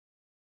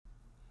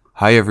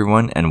Hi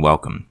everyone and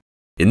welcome.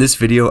 In this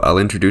video, I'll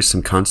introduce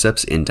some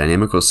concepts in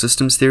dynamical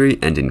systems theory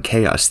and in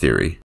chaos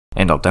theory.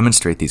 And I'll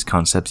demonstrate these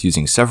concepts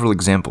using several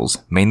examples,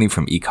 mainly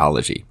from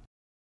ecology.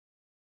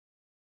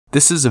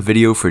 This is a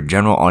video for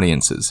general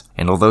audiences,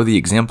 and although the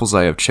examples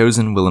I have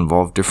chosen will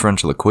involve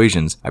differential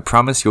equations, I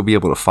promise you'll be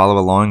able to follow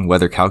along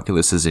whether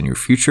calculus is in your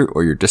future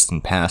or your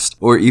distant past,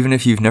 or even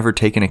if you've never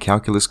taken a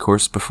calculus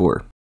course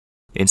before.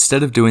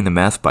 Instead of doing the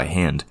math by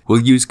hand, we'll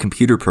use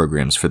computer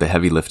programs for the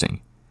heavy lifting.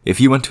 If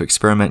you want to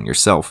experiment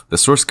yourself, the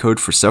source code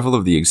for several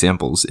of the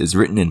examples is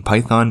written in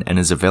Python and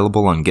is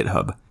available on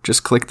GitHub.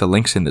 Just click the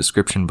links in the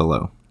description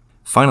below.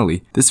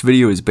 Finally, this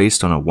video is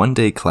based on a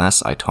one-day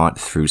class I taught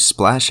through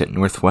Splash at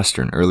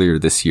Northwestern earlier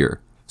this year.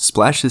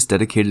 Splash is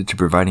dedicated to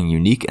providing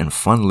unique and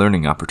fun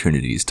learning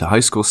opportunities to high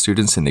school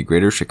students in the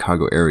greater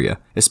Chicago area,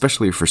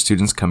 especially for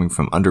students coming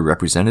from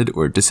underrepresented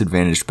or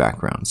disadvantaged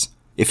backgrounds.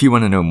 If you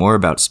want to know more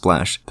about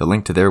Splash, the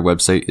link to their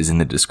website is in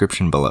the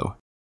description below.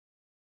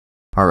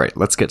 Alright,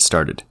 let's get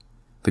started.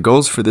 The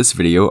goals for this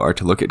video are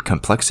to look at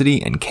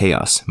complexity and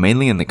chaos,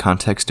 mainly in the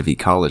context of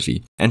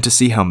ecology, and to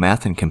see how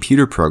math and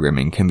computer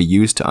programming can be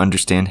used to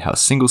understand how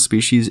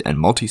single-species and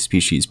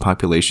multi-species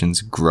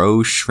populations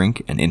grow,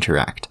 shrink, and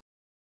interact.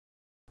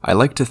 I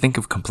like to think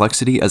of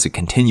complexity as a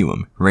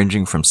continuum,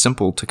 ranging from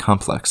simple to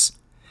complex.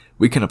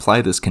 We can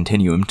apply this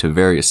continuum to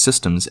various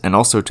systems and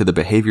also to the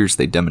behaviors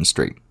they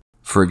demonstrate.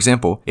 For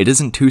example, it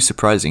isn't too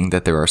surprising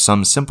that there are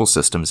some simple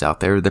systems out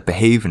there that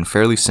behave in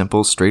fairly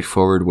simple,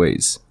 straightforward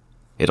ways.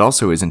 It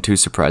also isn't too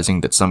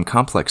surprising that some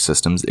complex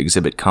systems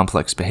exhibit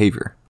complex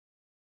behavior.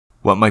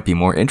 What might be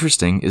more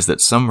interesting is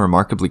that some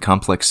remarkably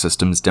complex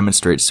systems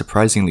demonstrate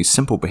surprisingly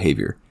simple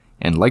behavior,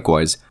 and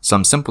likewise,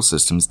 some simple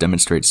systems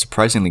demonstrate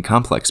surprisingly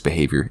complex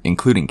behavior,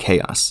 including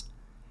chaos.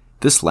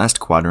 This last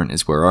quadrant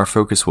is where our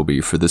focus will be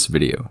for this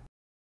video.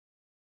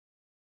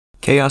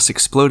 Chaos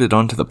exploded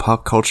onto the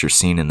pop culture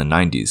scene in the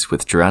 90s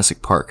with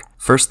Jurassic Park,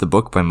 first the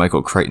book by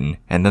Michael Crichton,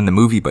 and then the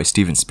movie by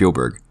Steven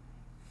Spielberg.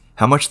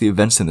 How much the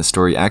events in the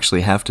story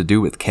actually have to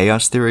do with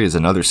chaos theory is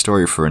another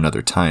story for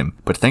another time,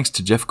 but thanks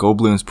to Jeff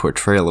Goldblum's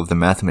portrayal of the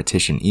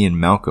mathematician Ian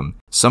Malcolm,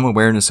 some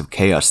awareness of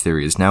chaos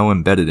theory is now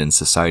embedded in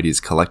society's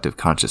collective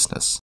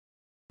consciousness.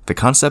 The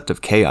concept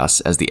of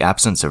chaos as the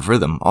absence of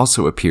rhythm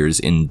also appears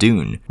in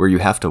Dune, where you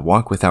have to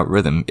walk without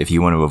rhythm if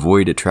you want to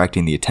avoid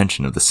attracting the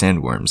attention of the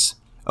sandworms.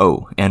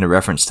 Oh, and a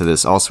reference to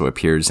this also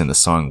appears in the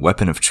song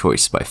Weapon of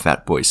Choice by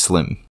Fatboy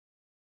Slim.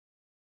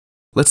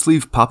 Let's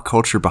leave pop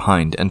culture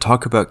behind and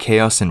talk about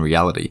chaos in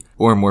reality,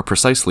 or more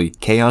precisely,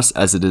 chaos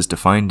as it is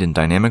defined in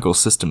dynamical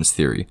systems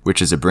theory,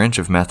 which is a branch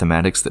of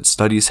mathematics that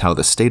studies how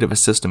the state of a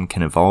system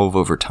can evolve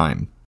over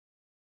time.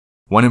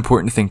 One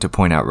important thing to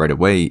point out right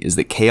away is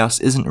that chaos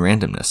isn't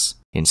randomness.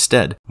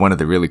 Instead, one of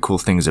the really cool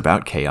things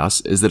about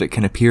chaos is that it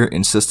can appear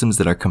in systems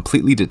that are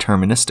completely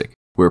deterministic,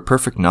 where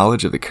perfect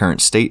knowledge of the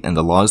current state and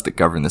the laws that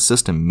govern the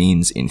system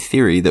means, in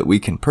theory, that we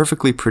can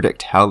perfectly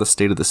predict how the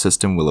state of the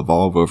system will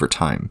evolve over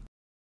time.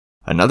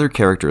 Another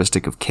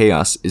characteristic of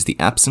chaos is the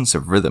absence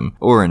of rhythm,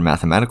 or in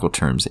mathematical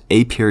terms,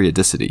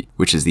 aperiodicity,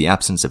 which is the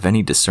absence of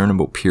any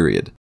discernible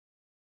period.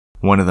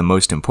 One of the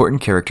most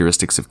important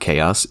characteristics of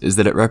chaos is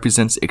that it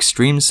represents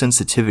extreme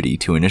sensitivity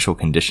to initial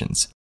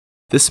conditions.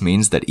 This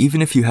means that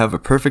even if you have a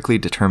perfectly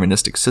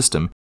deterministic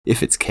system,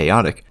 if it's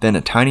chaotic, then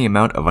a tiny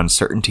amount of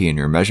uncertainty in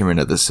your measurement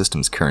of the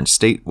system's current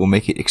state will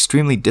make it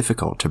extremely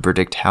difficult to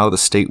predict how the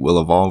state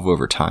will evolve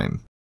over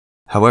time.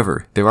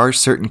 However, there are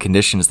certain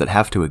conditions that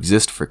have to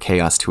exist for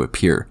chaos to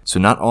appear, so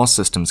not all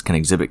systems can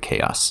exhibit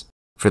chaos.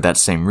 For that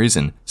same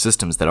reason,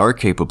 systems that are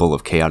capable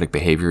of chaotic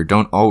behavior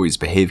don't always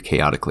behave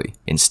chaotically.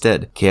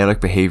 Instead,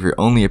 chaotic behavior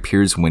only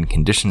appears when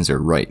conditions are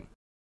right.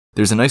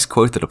 There's a nice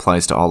quote that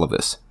applies to all of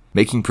this.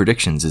 Making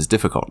predictions is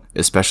difficult,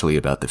 especially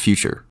about the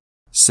future.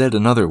 Said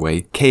another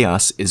way,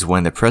 chaos is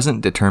when the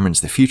present determines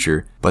the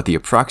future, but the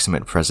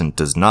approximate present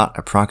does not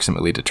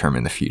approximately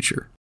determine the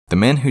future. The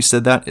man who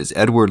said that is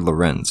Edward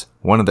Lorenz,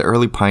 one of the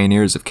early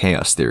pioneers of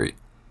chaos theory.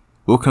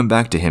 We'll come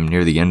back to him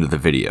near the end of the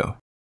video.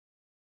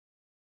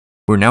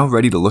 We're now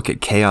ready to look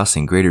at chaos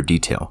in greater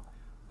detail.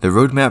 The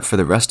roadmap for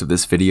the rest of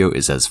this video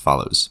is as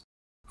follows.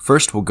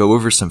 First, we'll go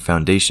over some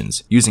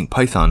foundations, using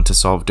Python to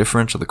solve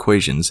differential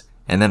equations,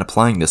 and then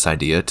applying this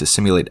idea to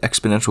simulate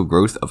exponential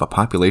growth of a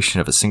population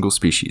of a single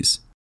species.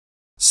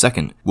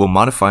 Second, we'll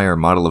modify our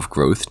model of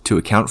growth to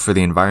account for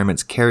the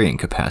environment's carrying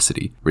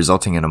capacity,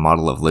 resulting in a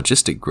model of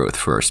logistic growth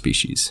for our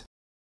species.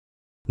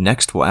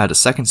 Next, we'll add a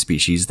second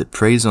species that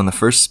preys on the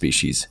first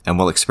species, and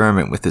we'll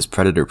experiment with this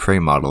predator-prey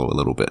model a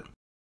little bit.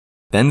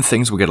 Then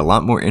things will get a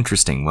lot more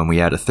interesting when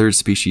we add a third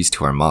species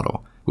to our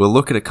model. We'll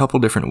look at a couple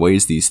different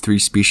ways these three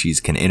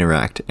species can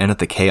interact and at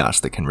the chaos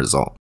that can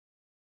result.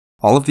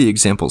 All of the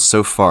examples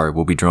so far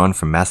will be drawn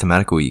from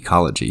mathematical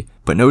ecology,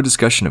 but no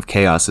discussion of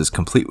chaos is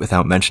complete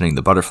without mentioning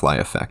the butterfly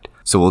effect,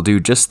 so we'll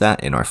do just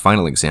that in our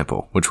final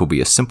example, which will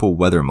be a simple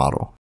weather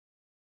model.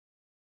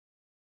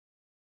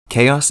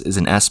 Chaos is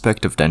an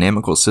aspect of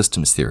dynamical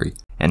systems theory,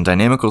 and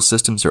dynamical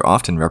systems are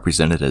often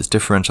represented as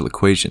differential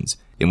equations,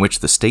 in which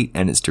the state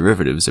and its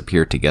derivatives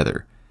appear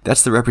together.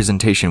 That's the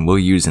representation we'll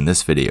use in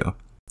this video.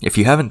 If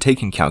you haven't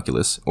taken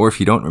calculus, or if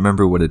you don't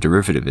remember what a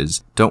derivative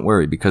is, don't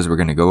worry because we're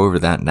going to go over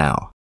that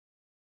now.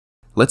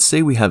 Let's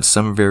say we have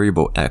some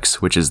variable x,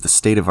 which is the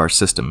state of our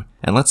system,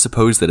 and let's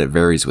suppose that it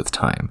varies with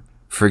time.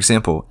 For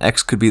example,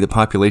 x could be the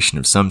population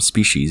of some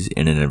species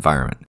in an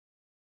environment.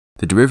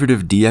 The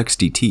derivative dx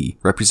dt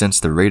represents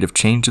the rate of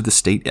change of the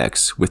state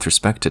x with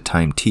respect to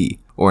time t,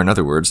 or in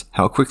other words,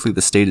 how quickly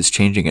the state is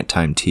changing at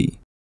time t.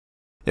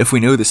 If we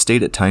know the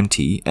state at time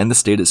t and the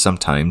state at some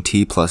time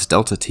t plus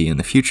delta t in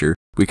the future,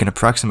 we can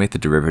approximate the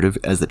derivative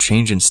as the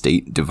change in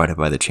state divided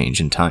by the change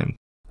in time.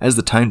 As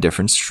the time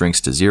difference shrinks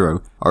to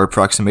 0, our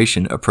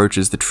approximation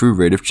approaches the true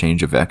rate of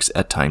change of x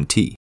at time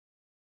t.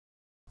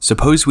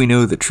 Suppose we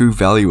know the true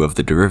value of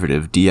the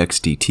derivative dx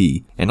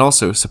dt, and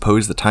also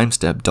suppose the time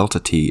step delta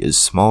t is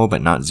small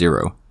but not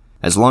 0.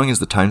 As long as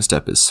the time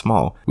step is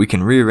small, we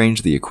can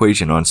rearrange the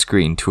equation on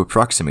screen to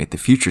approximate the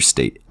future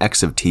state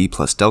x of t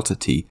plus delta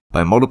t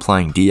by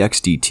multiplying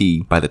dx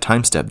dt by the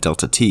time step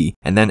delta t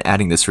and then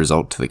adding this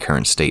result to the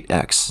current state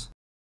x.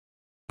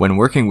 When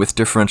working with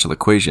differential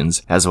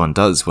equations, as one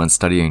does when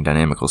studying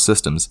dynamical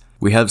systems,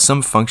 we have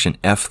some function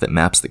f that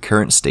maps the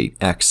current state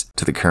x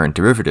to the current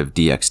derivative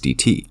dx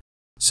dt.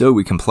 So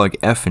we can plug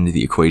f into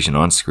the equation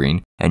on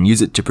screen and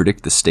use it to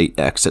predict the state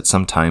x at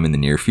some time in the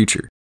near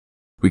future.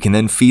 We can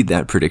then feed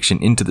that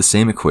prediction into the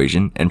same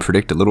equation and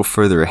predict a little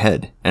further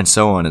ahead, and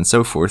so on and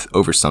so forth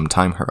over some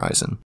time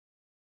horizon.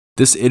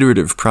 This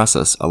iterative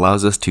process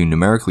allows us to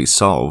numerically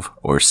solve,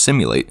 or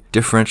simulate,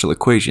 differential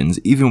equations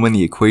even when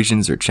the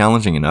equations are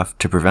challenging enough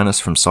to prevent us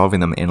from solving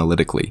them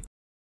analytically.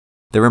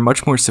 There are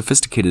much more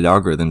sophisticated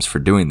algorithms for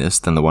doing this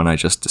than the one I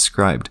just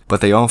described,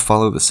 but they all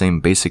follow the same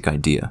basic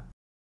idea.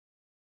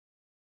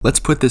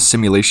 Let's put this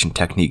simulation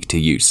technique to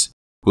use.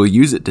 We'll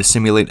use it to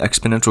simulate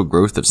exponential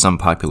growth of some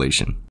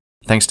population.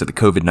 Thanks to the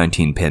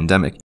COVID-19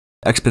 pandemic,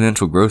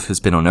 exponential growth has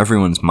been on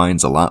everyone's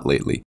minds a lot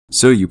lately,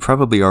 so you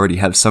probably already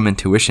have some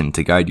intuition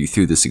to guide you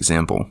through this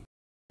example.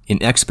 In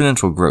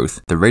exponential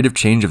growth, the rate of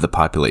change of the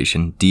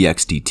population,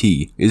 dx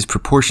dt, is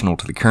proportional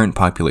to the current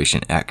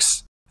population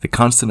x. The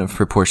constant of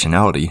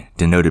proportionality,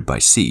 denoted by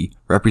c,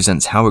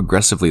 represents how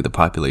aggressively the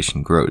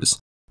population grows.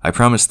 I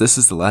promise this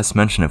is the last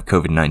mention of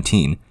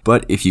COVID-19,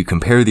 but if you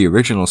compare the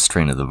original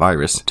strain of the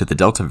virus to the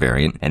Delta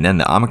variant and then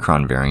the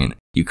Omicron variant,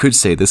 you could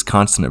say this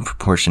constant of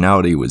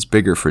proportionality was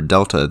bigger for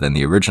Delta than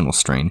the original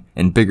strain,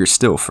 and bigger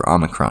still for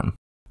Omicron.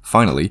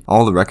 Finally,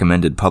 all the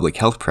recommended public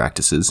health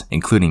practices,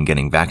 including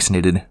getting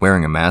vaccinated,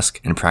 wearing a mask,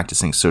 and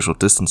practicing social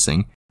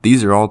distancing,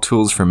 these are all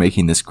tools for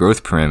making this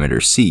growth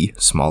parameter c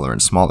smaller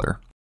and smaller.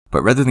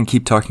 But rather than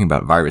keep talking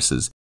about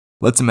viruses,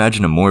 let's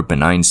imagine a more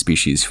benign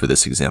species for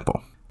this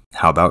example.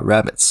 How about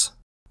rabbits?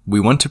 We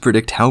want to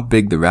predict how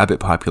big the rabbit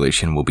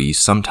population will be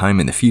sometime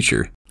in the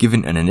future,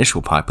 given an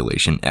initial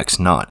population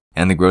x0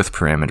 and the growth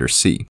parameter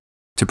c.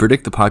 To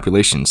predict the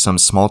population some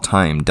small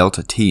time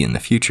delta t in the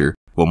future,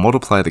 we'll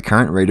multiply the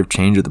current rate of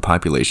change of the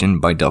population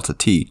by delta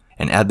t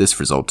and add this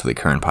result to the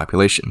current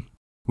population.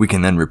 We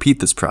can then repeat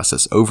this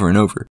process over and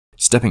over,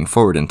 stepping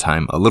forward in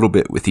time a little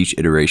bit with each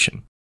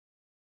iteration.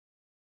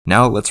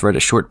 Now let's write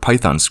a short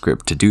Python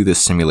script to do this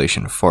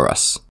simulation for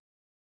us.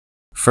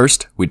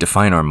 First, we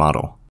define our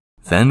model.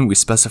 Then we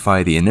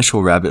specify the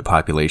initial rabbit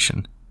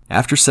population.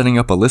 After setting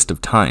up a list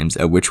of times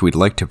at which we'd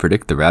like to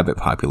predict the rabbit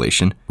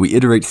population, we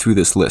iterate through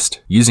this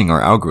list, using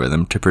our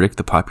algorithm to predict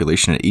the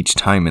population at each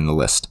time in the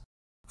list.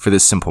 For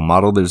this simple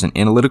model, there's an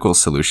analytical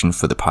solution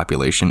for the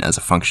population as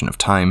a function of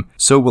time,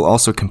 so we'll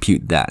also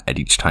compute that at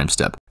each time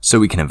step, so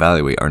we can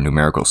evaluate our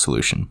numerical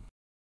solution.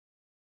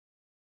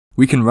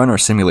 We can run our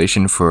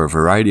simulation for a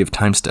variety of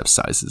time step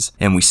sizes,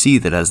 and we see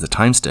that as the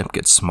time step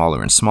gets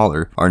smaller and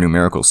smaller, our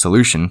numerical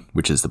solution,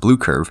 which is the blue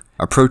curve,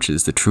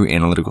 approaches the true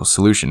analytical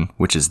solution,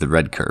 which is the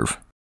red curve.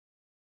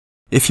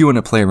 If you want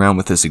to play around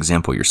with this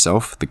example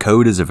yourself, the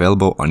code is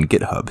available on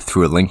GitHub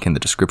through a link in the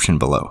description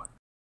below.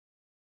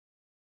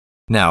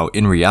 Now,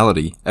 in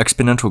reality,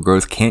 exponential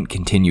growth can't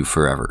continue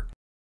forever.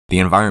 The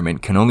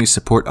environment can only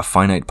support a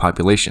finite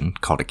population,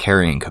 called a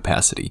carrying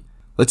capacity.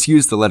 Let's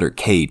use the letter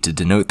K to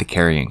denote the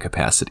carrying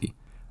capacity.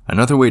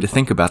 Another way to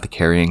think about the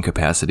carrying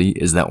capacity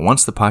is that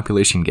once the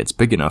population gets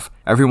big enough,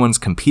 everyone's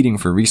competing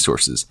for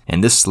resources,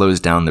 and this slows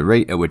down the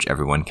rate at which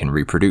everyone can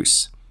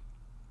reproduce.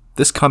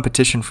 This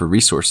competition for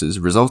resources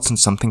results in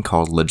something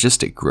called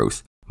logistic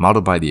growth,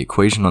 modeled by the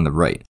equation on the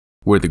right,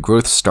 where the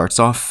growth starts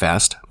off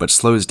fast but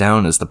slows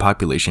down as the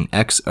population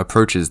X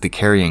approaches the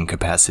carrying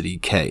capacity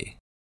K.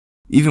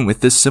 Even with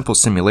this simple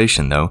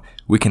simulation, though,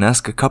 we can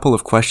ask a couple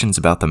of questions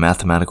about the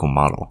mathematical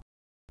model.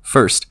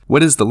 First,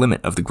 what is the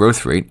limit of the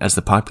growth rate as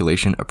the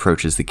population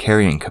approaches the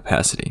carrying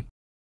capacity?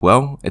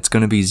 Well, it's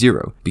going to be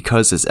 0,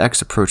 because as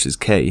x approaches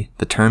k,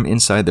 the term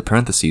inside the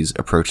parentheses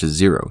approaches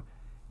 0.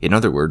 In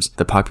other words,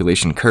 the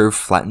population curve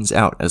flattens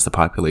out as the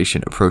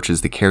population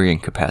approaches the carrying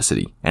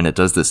capacity, and it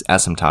does this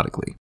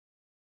asymptotically.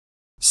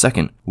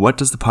 Second, what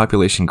does the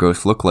population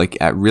growth look like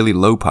at really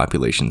low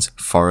populations,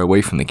 far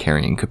away from the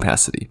carrying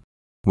capacity?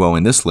 Well,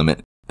 in this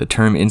limit, the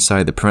term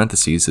inside the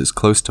parentheses is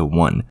close to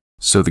 1,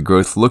 so the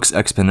growth looks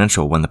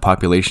exponential when the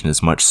population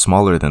is much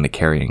smaller than the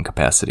carrying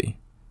capacity.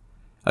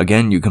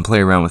 Again, you can play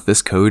around with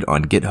this code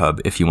on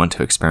GitHub if you want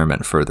to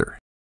experiment further.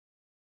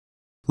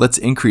 Let's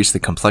increase the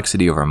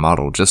complexity of our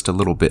model just a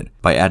little bit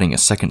by adding a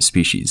second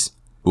species.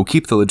 We'll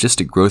keep the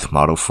logistic growth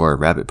model for our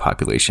rabbit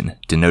population,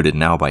 denoted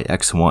now by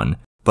x1,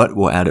 but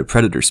we'll add a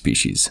predator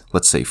species,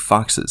 let's say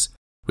foxes,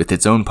 with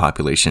its own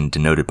population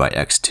denoted by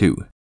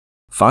x2.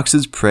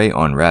 Foxes prey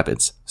on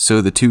rabbits,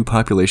 so the two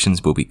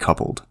populations will be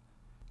coupled.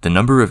 The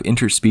number of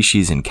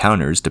interspecies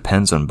encounters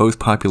depends on both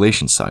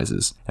population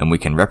sizes, and we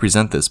can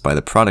represent this by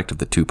the product of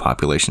the two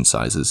population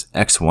sizes,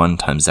 x1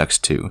 times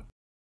x2.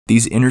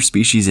 These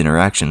interspecies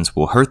interactions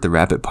will hurt the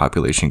rabbit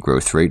population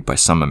growth rate by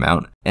some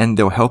amount, and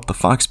they'll help the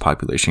fox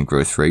population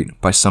growth rate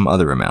by some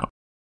other amount.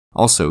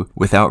 Also,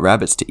 without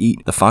rabbits to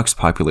eat, the fox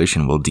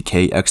population will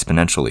decay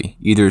exponentially,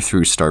 either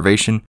through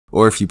starvation,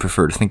 or if you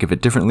prefer to think of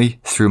it differently,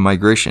 through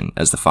migration,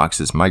 as the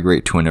foxes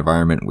migrate to an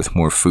environment with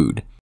more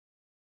food.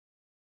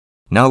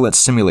 Now let's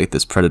simulate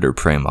this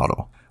predator-prey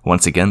model.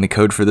 Once again, the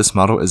code for this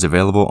model is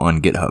available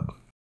on GitHub.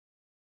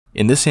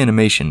 In this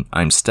animation,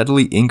 I'm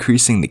steadily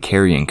increasing the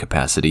carrying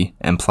capacity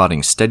and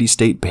plotting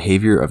steady-state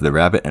behavior of the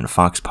rabbit and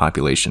fox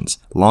populations,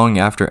 long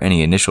after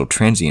any initial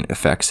transient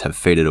effects have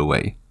faded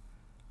away.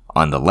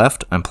 On the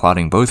left, I'm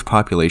plotting both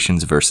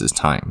populations versus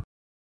time.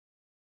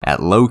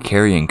 At low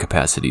carrying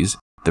capacities,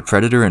 the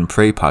predator and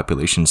prey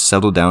populations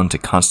settle down to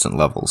constant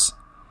levels.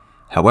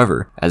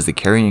 However, as the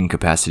carrying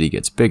capacity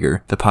gets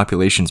bigger, the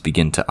populations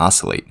begin to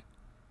oscillate.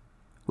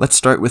 Let's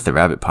start with the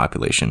rabbit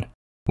population.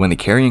 When the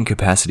carrying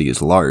capacity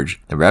is large,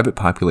 the rabbit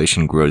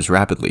population grows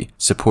rapidly,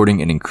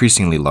 supporting an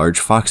increasingly large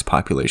fox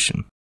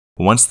population.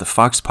 Once the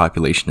fox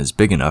population is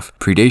big enough,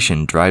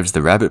 predation drives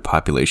the rabbit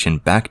population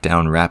back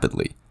down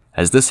rapidly.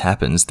 As this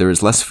happens, there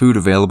is less food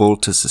available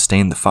to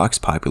sustain the fox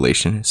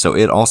population, so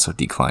it also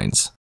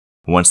declines.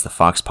 Once the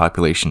fox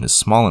population is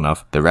small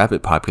enough, the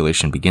rabbit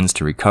population begins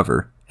to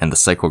recover, and the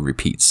cycle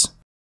repeats.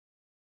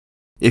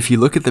 If you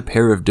look at the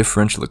pair of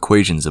differential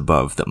equations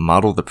above that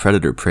model the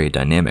predator-prey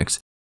dynamics,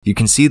 you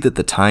can see that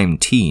the time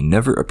t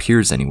never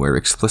appears anywhere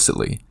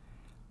explicitly.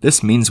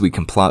 This means we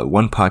can plot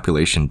one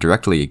population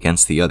directly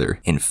against the other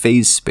in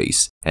phase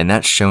space, and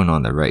that's shown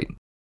on the right.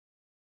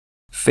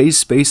 Phase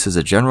space is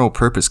a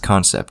general-purpose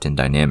concept in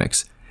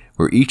dynamics,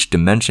 where each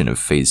dimension of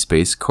phase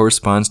space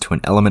corresponds to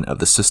an element of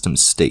the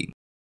system's state.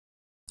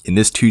 In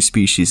this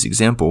two-species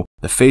example,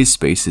 the phase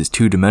space is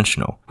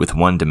two-dimensional, with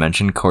one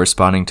dimension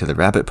corresponding to the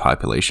rabbit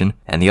population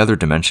and the other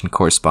dimension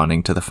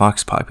corresponding to the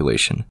fox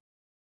population.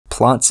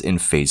 Plots in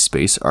phase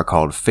space are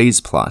called phase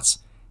plots,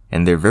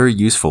 and they're very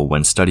useful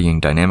when studying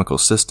dynamical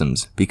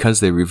systems because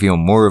they reveal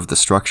more of the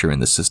structure in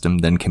the system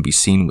than can be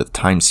seen with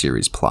time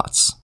series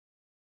plots.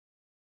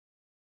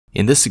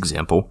 In this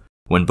example,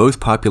 when both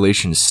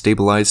populations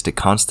stabilize to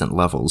constant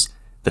levels,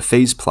 the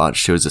phase plot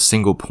shows a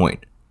single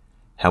point.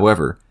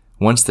 However,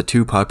 once the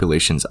two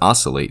populations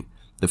oscillate,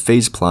 the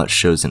phase plot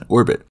shows an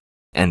orbit,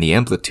 and the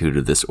amplitude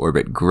of this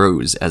orbit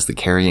grows as the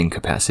carrying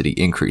capacity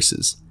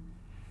increases.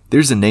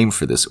 There's a name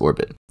for this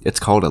orbit. It's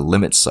called a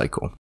limit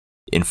cycle.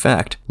 In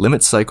fact,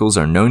 limit cycles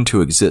are known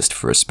to exist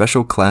for a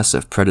special class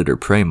of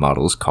predator-prey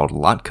models called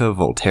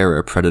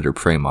Lotka-Volterra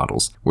predator-prey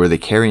models, where the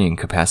carrying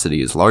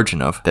capacity is large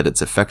enough that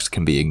its effects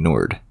can be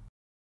ignored.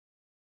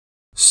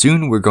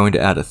 Soon we're going to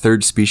add a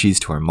third species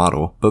to our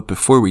model, but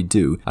before we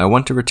do, I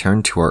want to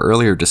return to our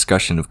earlier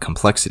discussion of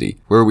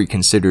complexity, where we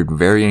considered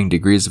varying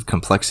degrees of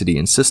complexity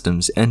in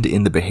systems and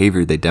in the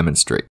behavior they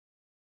demonstrate.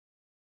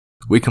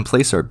 We can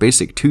place our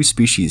basic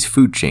two-species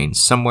food chain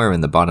somewhere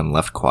in the bottom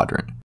left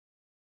quadrant.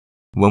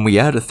 When we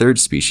add a third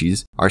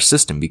species, our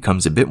system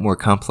becomes a bit more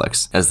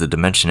complex as the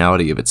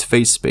dimensionality of its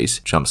phase space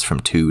jumps from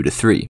 2 to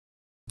 3.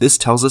 This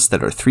tells us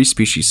that our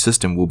three-species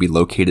system will be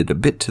located a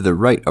bit to the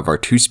right of our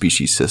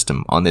two-species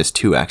system on this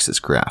two-axis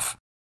graph.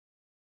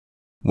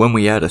 When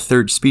we add a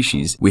third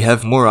species, we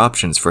have more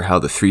options for how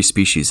the three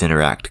species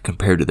interact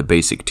compared to the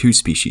basic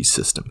two-species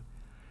system.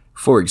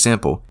 For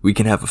example, we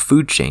can have a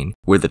food chain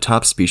where the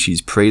top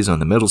species preys on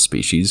the middle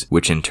species,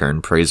 which in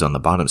turn preys on the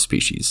bottom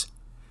species.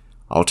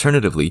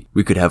 Alternatively,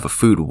 we could have a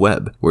food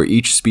web where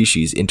each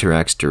species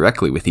interacts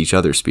directly with each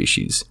other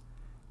species.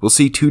 We'll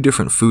see two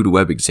different food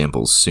web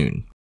examples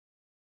soon.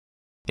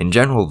 In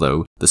general,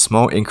 though, the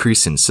small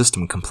increase in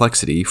system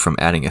complexity from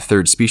adding a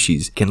third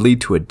species can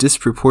lead to a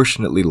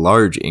disproportionately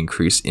large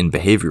increase in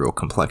behavioral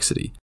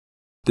complexity.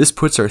 This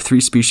puts our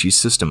three-species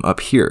system up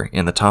here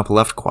in the top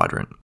left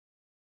quadrant.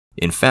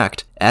 In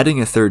fact,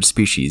 adding a third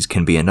species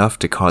can be enough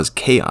to cause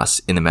chaos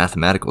in the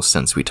mathematical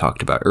sense we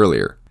talked about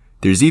earlier.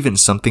 There's even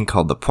something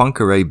called the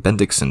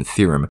Poincaré-Bendixson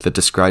theorem that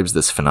describes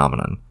this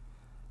phenomenon.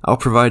 I'll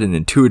provide an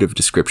intuitive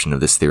description of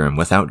this theorem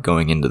without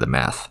going into the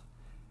math.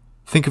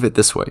 Think of it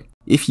this way.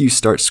 If you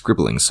start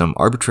scribbling some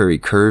arbitrary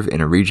curve in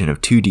a region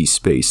of 2D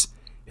space,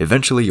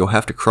 eventually you'll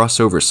have to cross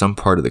over some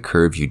part of the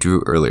curve you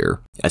drew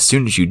earlier. As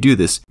soon as you do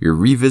this, you're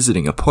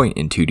revisiting a point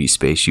in 2D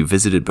space you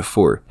visited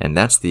before, and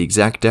that's the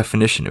exact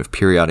definition of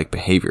periodic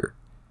behavior.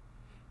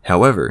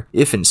 However,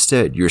 if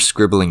instead you're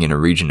scribbling in a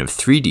region of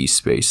 3D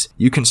space,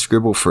 you can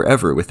scribble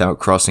forever without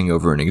crossing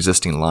over an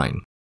existing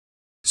line.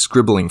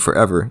 Scribbling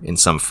forever in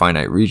some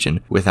finite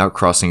region without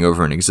crossing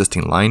over an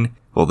existing line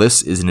Well,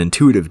 this is an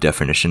intuitive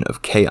definition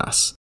of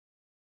chaos.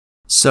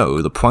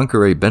 So, the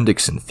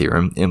Poincare-Bendixson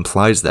theorem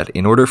implies that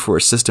in order for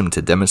a system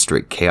to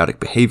demonstrate chaotic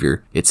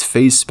behavior, its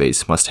phase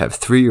space must have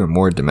 3 or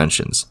more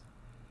dimensions.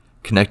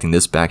 Connecting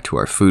this back to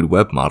our food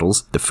web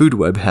models, the food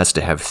web has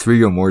to have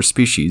 3 or more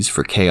species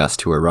for chaos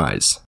to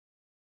arise.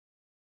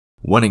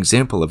 One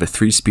example of a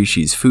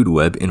 3-species food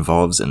web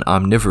involves an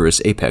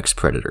omnivorous apex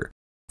predator.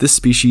 This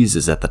species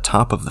is at the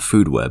top of the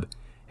food web,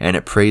 and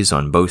it preys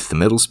on both the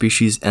middle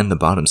species and the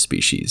bottom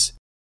species.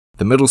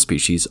 The middle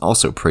species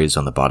also preys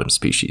on the bottom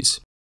species.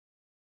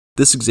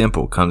 This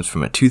example comes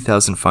from a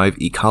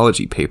 2005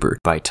 ecology paper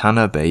by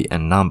Tanabe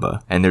and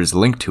Namba, and there's a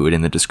link to it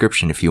in the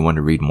description if you want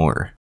to read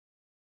more.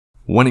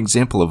 One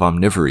example of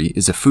omnivory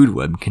is a food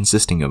web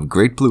consisting of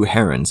great blue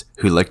herons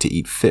who like to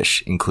eat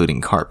fish,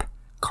 including carp.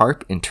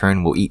 Carp, in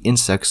turn, will eat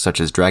insects such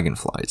as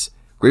dragonflies.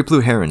 Great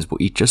blue herons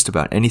will eat just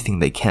about anything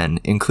they can,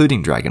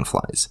 including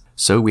dragonflies.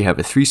 So we have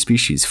a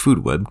 3-species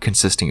food web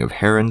consisting of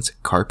herons,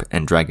 carp,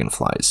 and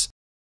dragonflies.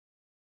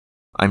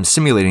 I'm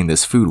simulating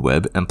this food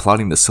web and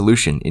plotting the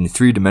solution in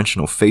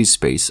 3-dimensional phase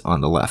space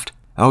on the left.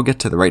 I'll get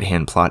to the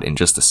right-hand plot in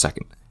just a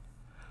second.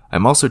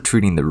 I'm also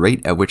treating the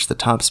rate at which the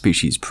top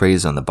species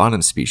preys on the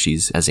bottom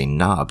species as a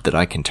knob that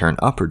I can turn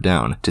up or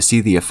down to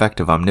see the effect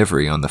of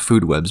omnivory on the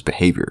food web's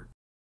behavior.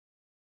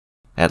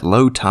 At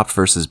low top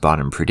versus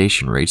bottom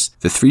predation rates,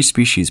 the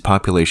 3-species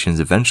populations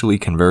eventually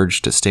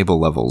converge to stable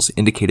levels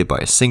indicated by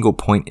a single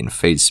point in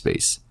phase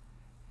space.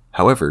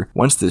 However,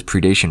 once the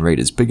predation rate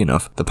is big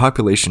enough, the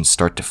populations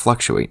start to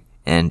fluctuate,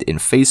 and in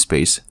phase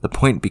space, the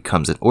point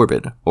becomes an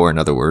orbit, or in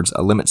other words,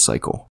 a limit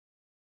cycle.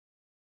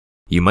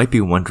 You might be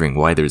wondering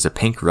why there's a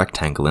pink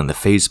rectangle in the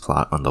phase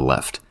plot on the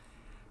left.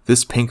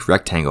 This pink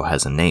rectangle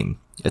has a name.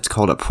 It's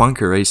called a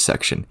Poincare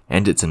section,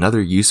 and it's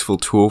another useful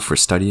tool for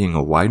studying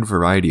a wide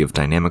variety of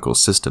dynamical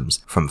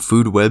systems, from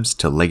food webs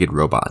to legged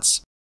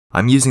robots.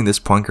 I'm using this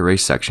Poincare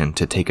section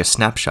to take a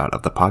snapshot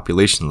of the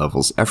population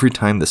levels every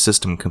time the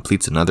system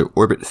completes another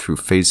orbit through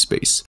phase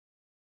space.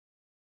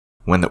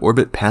 When the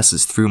orbit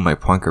passes through my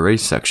Poincare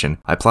section,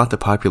 I plot the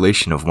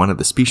population of one of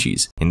the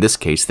species, in this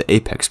case the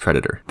apex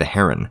predator, the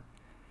heron.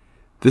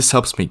 This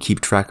helps me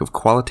keep track of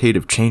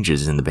qualitative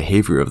changes in the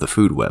behavior of the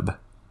food web.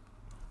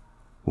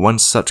 One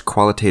such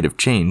qualitative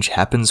change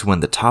happens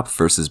when the top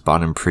versus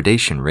bottom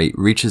predation rate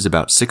reaches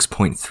about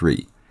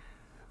 6.3.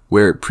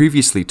 Where it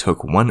previously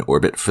took 1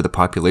 orbit for the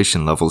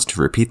population levels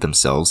to repeat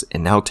themselves, it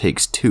now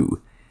takes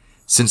 2.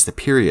 Since the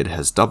period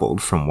has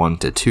doubled from 1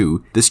 to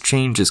 2, this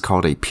change is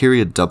called a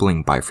period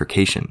doubling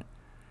bifurcation.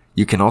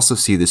 You can also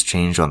see this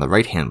change on the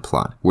right-hand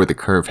plot, where the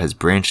curve has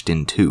branched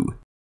in 2.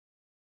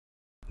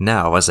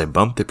 Now, as I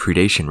bump the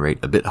predation rate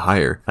a bit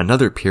higher,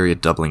 another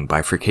period doubling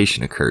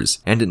bifurcation occurs,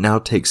 and it now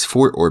takes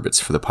 4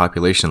 orbits for the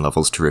population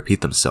levels to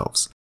repeat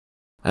themselves.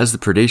 As the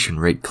predation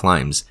rate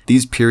climbs,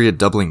 these period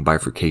doubling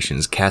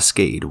bifurcations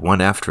cascade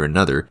one after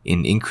another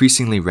in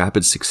increasingly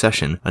rapid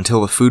succession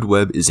until the food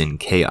web is in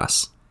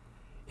chaos.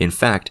 In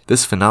fact,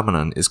 this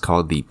phenomenon is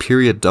called the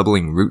period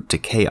doubling route to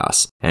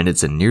chaos, and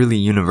it's a nearly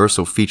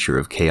universal feature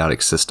of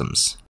chaotic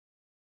systems.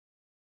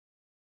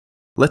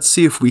 Let's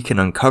see if we can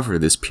uncover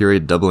this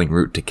period doubling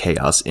route to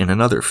chaos in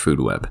another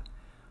food web.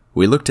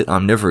 We looked at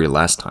omnivory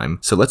last time,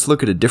 so let's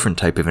look at a different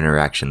type of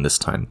interaction this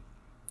time.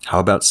 How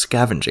about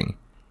scavenging?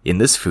 In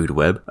this food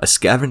web, a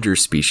scavenger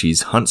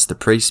species hunts the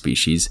prey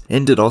species,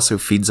 and it also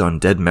feeds on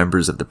dead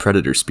members of the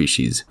predator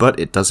species, but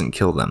it doesn't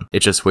kill them, it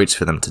just waits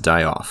for them to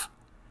die off.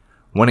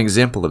 One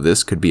example of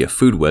this could be a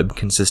food web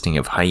consisting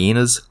of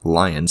hyenas,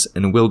 lions,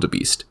 and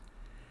wildebeest.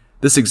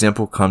 This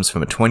example comes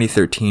from a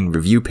 2013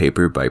 review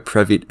paper by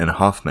Previtt and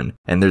Hoffman,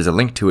 and there's a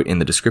link to it in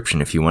the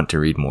description if you want to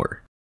read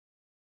more.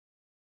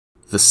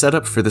 The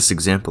setup for this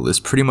example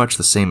is pretty much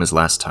the same as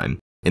last time.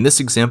 In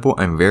this example,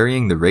 I'm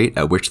varying the rate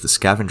at which the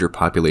scavenger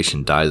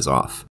population dies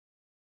off.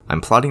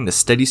 I'm plotting the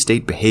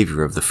steady-state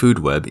behavior of the food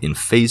web in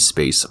phase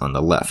space on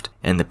the left,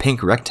 and the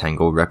pink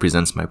rectangle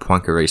represents my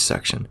Poincare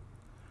section.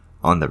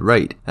 On the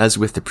right, as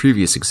with the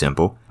previous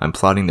example, I'm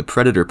plotting the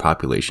predator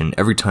population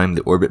every time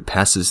the orbit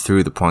passes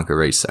through the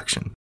Poincare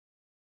section.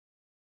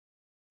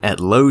 At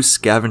low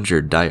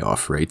scavenger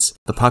die-off rates,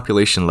 the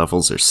population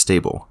levels are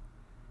stable.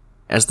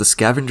 As the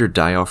scavenger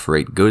die-off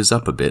rate goes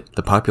up a bit,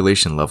 the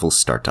population levels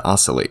start to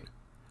oscillate.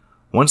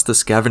 Once the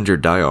scavenger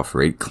die-off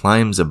rate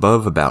climbs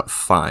above about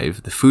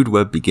 5, the food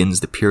web begins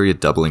the period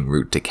doubling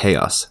route to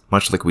chaos,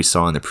 much like we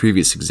saw in the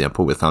previous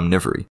example with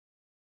omnivory.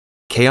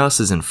 Chaos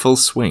is in full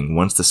swing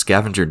once the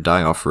scavenger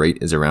die-off rate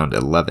is around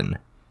 11.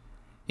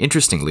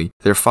 Interestingly,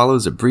 there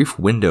follows a brief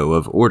window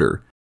of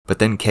order, but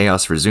then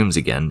chaos resumes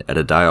again at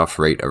a die-off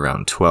rate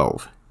around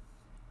 12.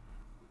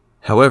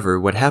 However,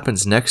 what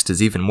happens next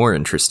is even more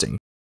interesting.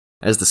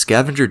 As the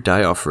scavenger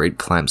die-off rate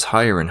climbs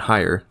higher and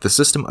higher, the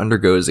system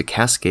undergoes a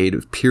cascade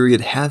of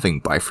period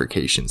halving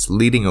bifurcations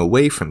leading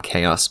away from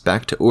chaos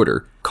back to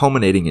order,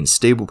 culminating in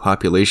stable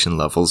population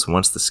levels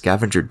once the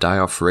scavenger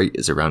die-off rate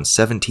is around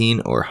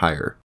 17 or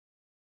higher.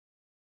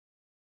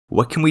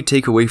 What can we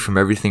take away from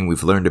everything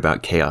we've learned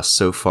about chaos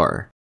so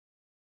far?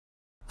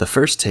 The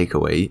first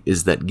takeaway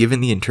is that given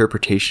the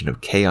interpretation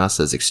of chaos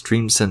as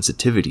extreme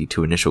sensitivity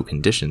to initial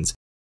conditions,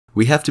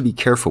 we have to be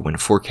careful when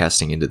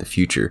forecasting into the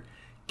future,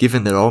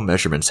 given that all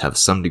measurements have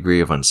some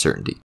degree of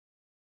uncertainty.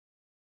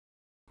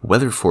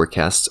 Weather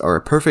forecasts are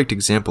a perfect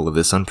example of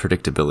this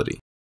unpredictability.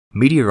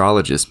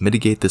 Meteorologists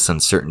mitigate this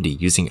uncertainty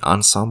using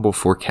ensemble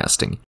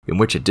forecasting, in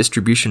which a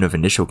distribution of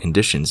initial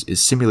conditions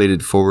is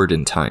simulated forward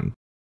in time.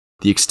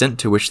 The extent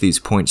to which these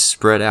points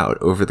spread out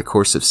over the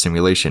course of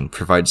simulation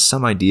provides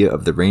some idea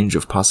of the range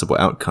of possible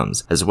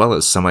outcomes, as well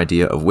as some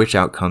idea of which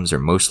outcomes are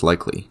most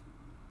likely.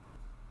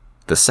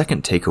 The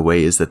second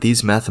takeaway is that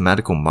these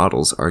mathematical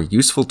models are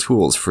useful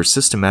tools for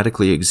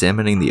systematically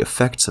examining the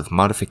effects of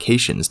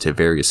modifications to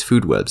various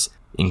food webs,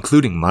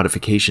 including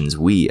modifications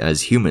we,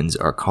 as humans,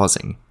 are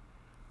causing.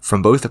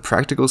 From both a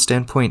practical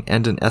standpoint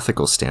and an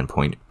ethical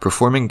standpoint,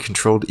 performing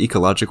controlled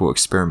ecological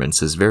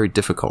experiments is very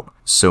difficult,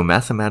 so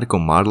mathematical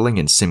modeling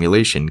and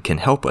simulation can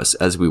help us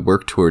as we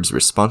work towards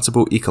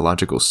responsible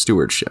ecological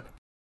stewardship.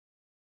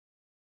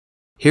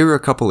 Here are a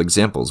couple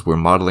examples where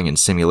modeling and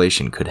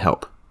simulation could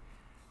help.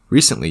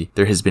 Recently,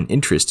 there has been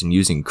interest in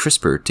using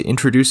CRISPR to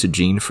introduce a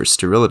gene for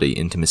sterility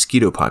into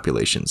mosquito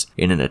populations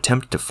in an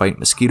attempt to fight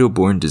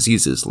mosquito-borne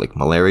diseases like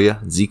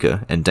malaria,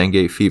 Zika, and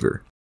dengue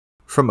fever.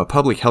 From a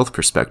public health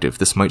perspective,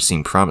 this might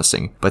seem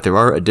promising, but there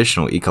are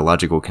additional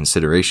ecological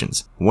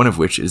considerations, one of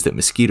which is that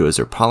mosquitoes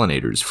are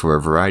pollinators for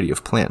a variety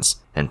of plants,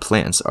 and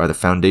plants are the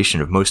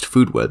foundation of most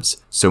food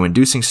webs, so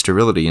inducing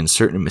sterility in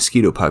certain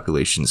mosquito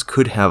populations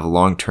could have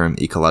long-term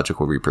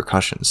ecological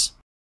repercussions.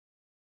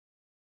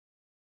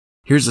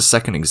 Here's a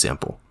second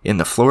example. In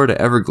the Florida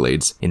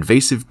Everglades,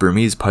 invasive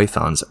Burmese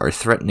pythons are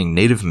threatening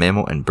native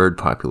mammal and bird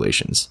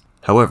populations.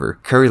 However,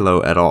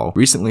 Currylow et al.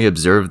 Recently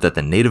observed that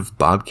the native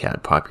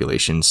bobcat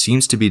population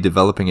seems to be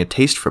developing a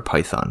taste for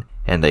python,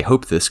 and they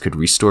hope this could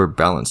restore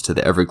balance to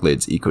the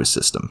Everglades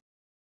ecosystem.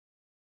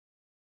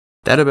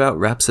 That about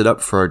wraps it up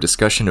for our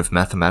discussion of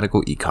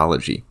mathematical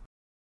ecology.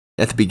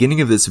 At the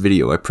beginning of this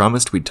video, I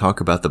promised we'd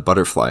talk about the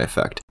butterfly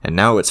effect, and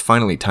now it's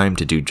finally time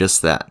to do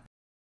just that.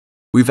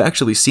 We've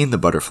actually seen the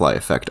butterfly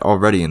effect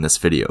already in this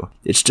video.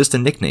 It's just a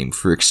nickname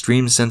for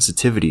extreme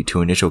sensitivity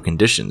to initial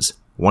conditions,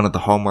 one of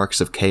the hallmarks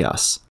of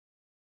chaos.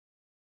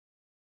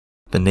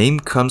 The name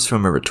comes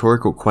from a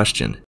rhetorical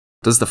question.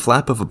 Does the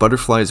flap of a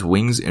butterfly's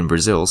wings in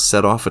Brazil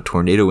set off a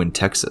tornado in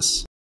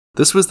Texas?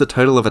 This was the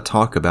title of a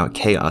talk about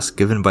chaos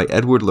given by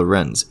Edward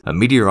Lorenz, a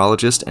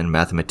meteorologist and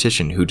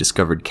mathematician who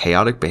discovered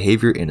chaotic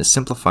behavior in a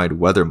simplified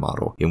weather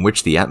model, in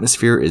which the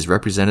atmosphere is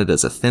represented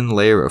as a thin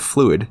layer of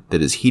fluid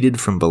that is heated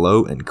from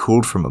below and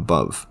cooled from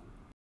above.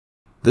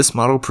 This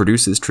model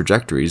produces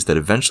trajectories that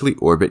eventually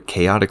orbit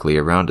chaotically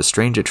around a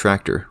strange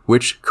attractor,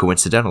 which,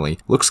 coincidentally,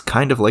 looks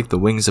kind of like the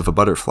wings of a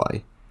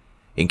butterfly.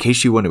 In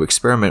case you want to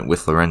experiment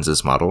with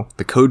Lorenz's model,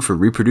 the code for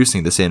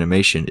reproducing this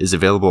animation is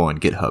available on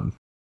GitHub.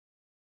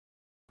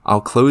 I'll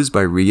close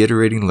by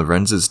reiterating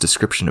Lorenz's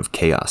description of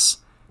chaos,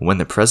 when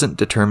the present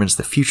determines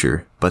the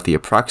future, but the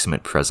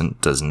approximate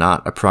present does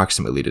not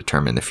approximately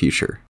determine the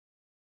future.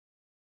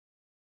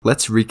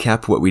 Let's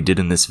recap what we did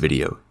in this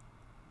video.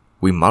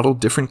 We modeled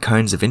different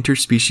kinds of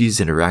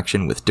interspecies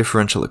interaction with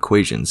differential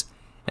equations,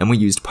 and we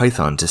used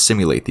Python to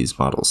simulate these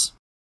models.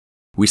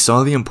 We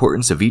saw the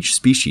importance of each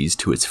species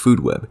to its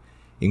food web,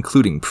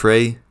 including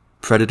prey,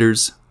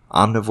 predators,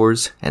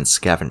 omnivores, and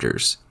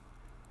scavengers.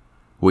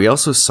 We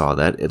also saw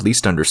that, at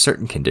least under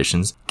certain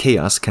conditions,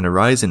 chaos can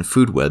arise in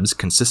food webs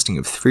consisting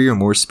of 3 or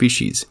more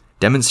species,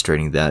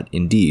 demonstrating that,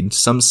 indeed,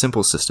 some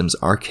simple systems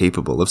are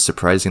capable of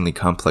surprisingly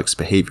complex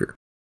behavior.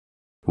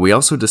 We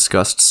also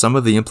discussed some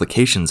of the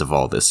implications of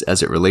all this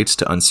as it relates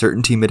to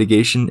uncertainty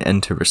mitigation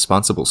and to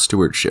responsible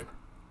stewardship.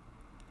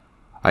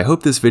 I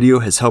hope this video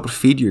has helped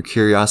feed your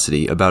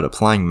curiosity about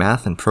applying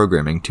math and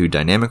programming to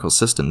dynamical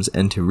systems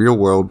and to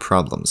real-world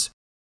problems.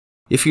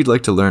 If you'd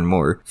like to learn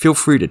more, feel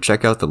free to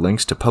check out the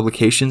links to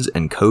publications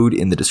and code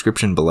in the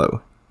description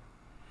below.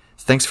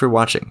 Thanks for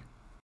watching.